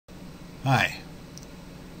Hi,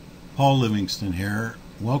 Paul Livingston here.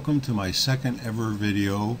 Welcome to my second ever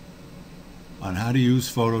video on how to use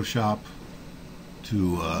Photoshop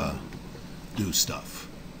to do stuff.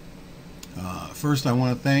 First, I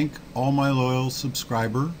want to thank all my loyal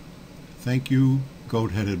subscribers. Thank you,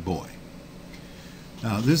 goat-headed boy.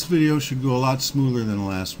 Now, this video should go a lot smoother than the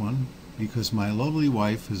last one because my lovely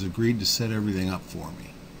wife has agreed to set everything up for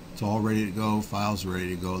me. It's all ready to go, files are ready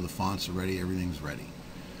to go, the fonts are ready, everything's ready.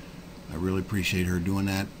 I really appreciate her doing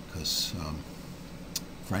that because,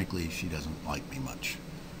 frankly, she doesn't like me much.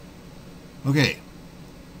 Okay,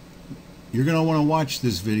 you're going to want to watch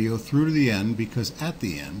this video through to the end because at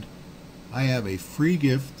the end, I have a free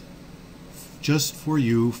gift just for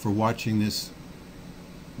you for watching this.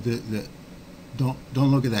 Don't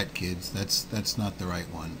look at that, kids. That's not the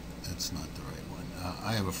right one. That's not the right one.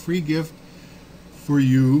 I have a free gift for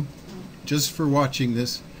you just for watching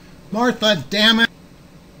this. Martha, damn it!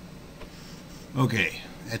 Okay,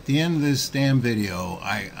 at the end of this damn video,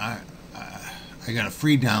 I got a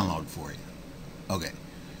free download for you. Okay,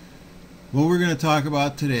 what we're going to talk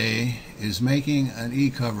about today is making an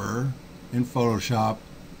e-cover in Photoshop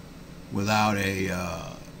without a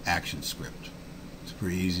action script. It's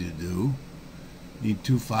pretty easy to do. Need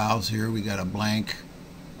two files here. We got a blank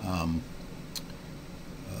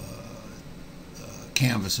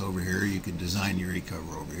canvas over here. You could design your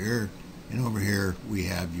e-cover over here, and over here we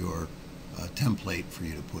have your template for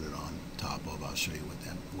you to put it on top of. I'll show you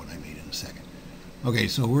what I made in a second. Okay,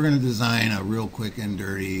 so we're going to design a real quick and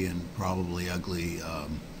dirty and probably ugly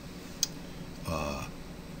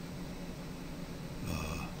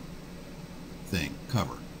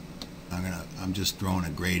cover. I'm just throwing a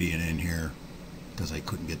gradient in here because I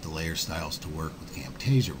couldn't get the layer styles to work with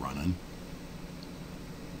Camtasia running.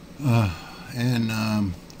 All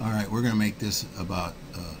right, we're going to make this about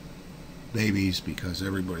babies because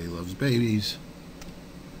everybody loves babies.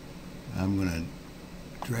 I'm going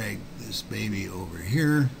to drag this baby over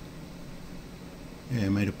here. Yeah, I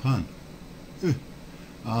made a pun.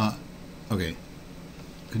 Okay,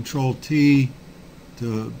 Control T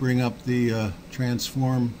to bring up the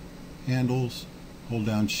transform handles. Hold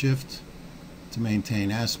down Shift to maintain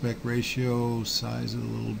aspect ratio, size it a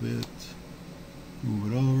little bit,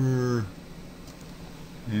 move it over,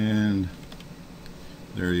 and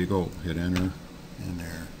there you go. Hit enter, and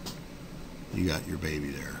there you got your baby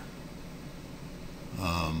there.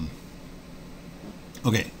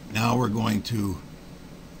 Okay, now we're going to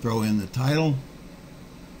throw in the title.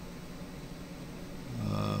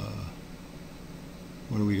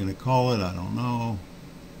 What are we going to call it? I don't know.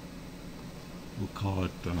 We'll call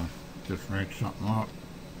it, just write something up.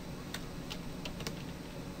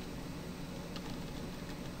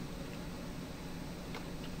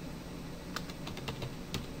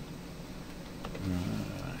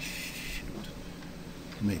 Shoot.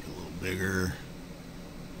 Make it a little bigger.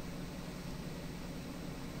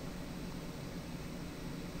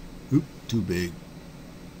 Oop, too big.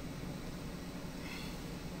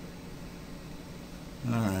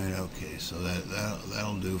 Alright, okay, so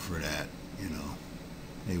that'll do for that, you know.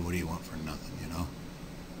 Hey, what do you want for nothing, you know?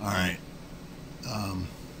 Alright.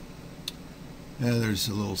 Yeah, there's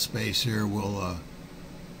a little space here. We'll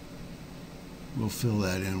fill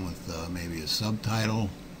that in with maybe a subtitle,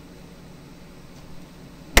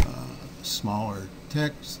 smaller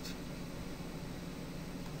text,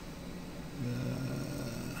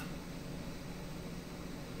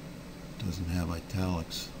 doesn't have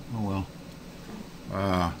italics. Oh well.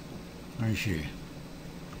 I see.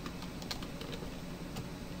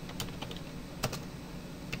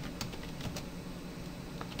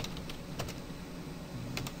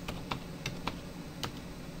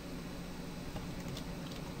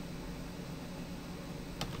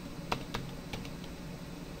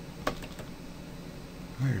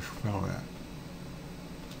 I just spell that.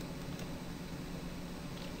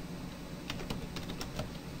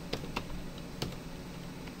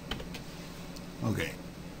 Okay.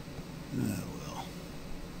 Well.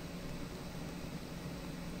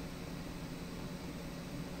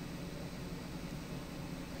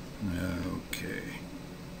 Okay.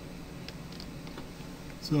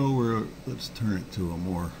 So let's turn it to a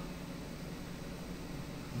more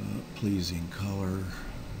pleasing color.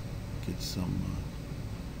 Get some.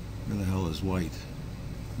 Where the hell is white?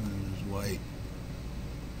 There's white.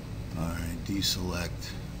 All right.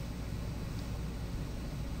 Deselect.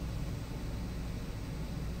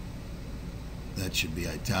 That should be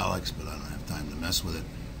italics, but I don't have time to mess with it.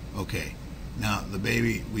 Okay, now the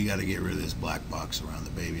baby, we got to get rid of this black box around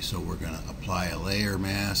the baby, so we're going to apply a layer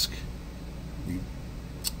mask.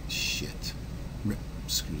 Shit.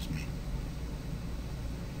 Excuse me.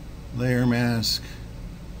 layer mask.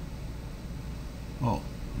 Oh,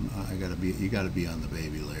 you gotta be on the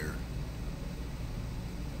baby layer.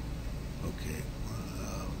 Okay,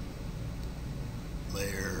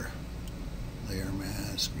 layer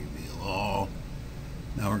mask, reveal all.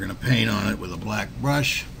 Now we're gonna paint on it with a black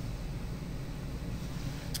brush,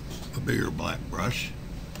 a bigger black brush,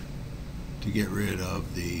 to get rid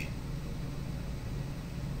of the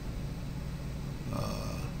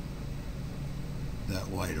that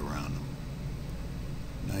white around them.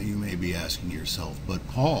 Now you may be asking yourself, but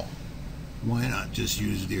Paul, why not just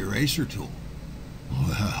use the eraser tool?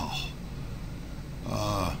 Well,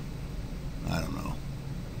 I don't know.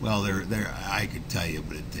 Well, I could tell you,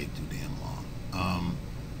 but it'd take too damn long.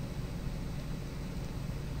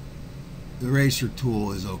 The eraser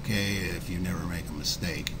tool is okay if you never make a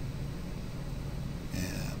mistake,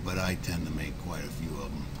 but I tend to make quite a few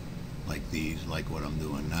of them, like these, like what I'm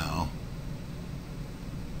doing now.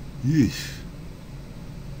 Yeesh.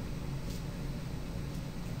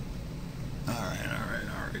 All right.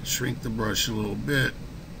 Shrink the brush a little bit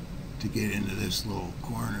to get into this little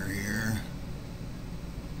corner here.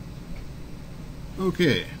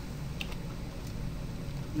 Okay.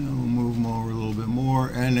 Now we'll move them over a little bit more,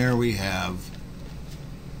 and there we have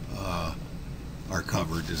our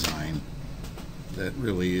cover design. That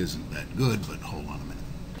really isn't that good, but hold on a minute.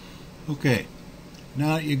 Okay,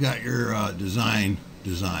 now that you got your design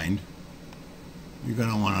designed, you're going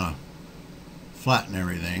to want to flatten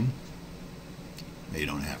everything. You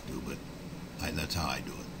don't have to, but that's how I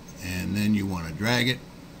do it. And then you want to drag it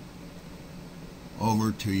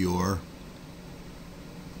over to your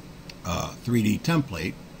 3D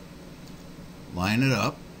template, line it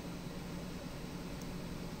up,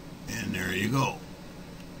 and there you go.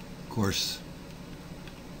 Of course,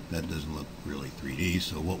 that doesn't look really 3D,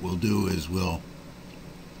 so what we'll do is we'll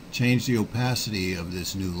change the opacity of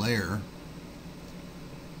this new layer.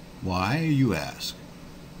 Why, you ask?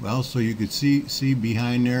 Well, so you could see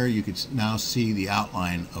behind there, you could now see the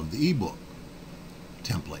outline of the ebook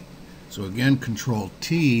template. So again, Control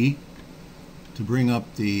T to bring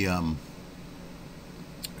up the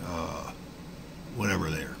whatever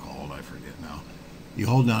they're called, I forget now. You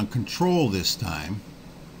hold down Control this time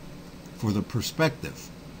for the perspective,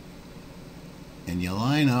 and you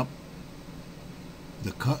line up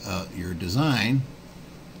the your design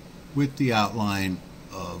with the outline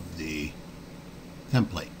of the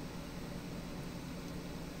template,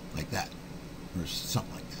 like that, or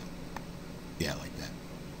something like that. Yeah, like that.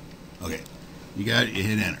 Okay, you got it. You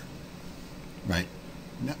hit enter. Right.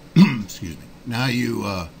 Now, excuse me. Now you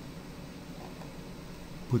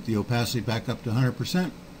put the opacity back up to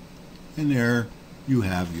 100%, and there you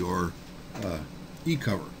have your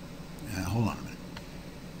eCover. Hold on a minute.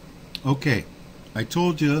 Okay, I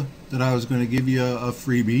told you that I was going to give you a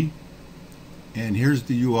freebie, and here's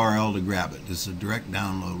the URL to grab it. This is a direct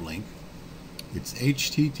download link. It's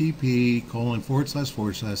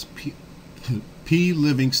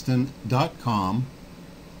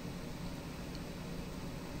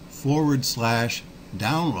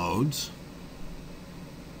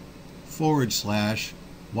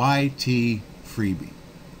freebie.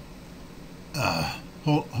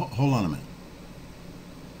 Hold on a minute.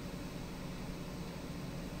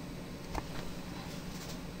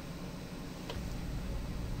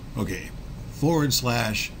 Okay,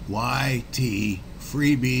 /YT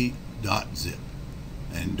freebie.zip.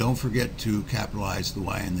 And don't forget to capitalize the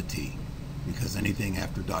Y and the T, because anything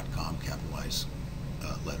after .com capitalized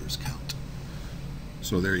letters count.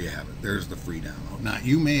 So there you have it. There's the free download. Now,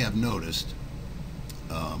 you may have noticed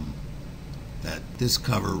that this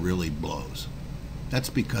cover really blows. That's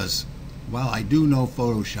because while I do know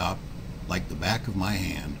Photoshop like the back of my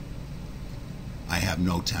hand, I have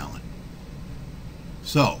no talent.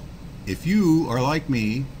 So, if you are like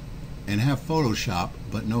me and have Photoshop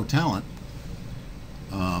but no talent,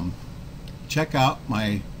 check out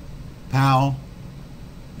my pal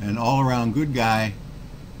and all-around good guy,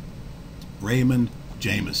 Raymond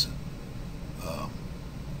Jameson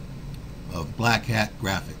of Black Hat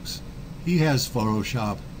Graphics. He has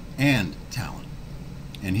Photoshop and talent,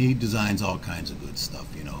 and he designs all kinds of good stuff,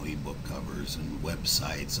 you know, ebook covers and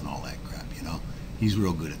websites and all that crap, you know. He's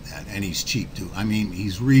real good at that, and he's cheap too. I mean,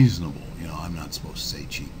 he's reasonable, you know. I'm not supposed to say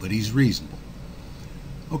cheap, but he's reasonable.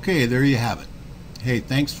 Okay, there you have it. Hey,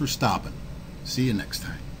 thanks for stopping. See you next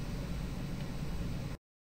time.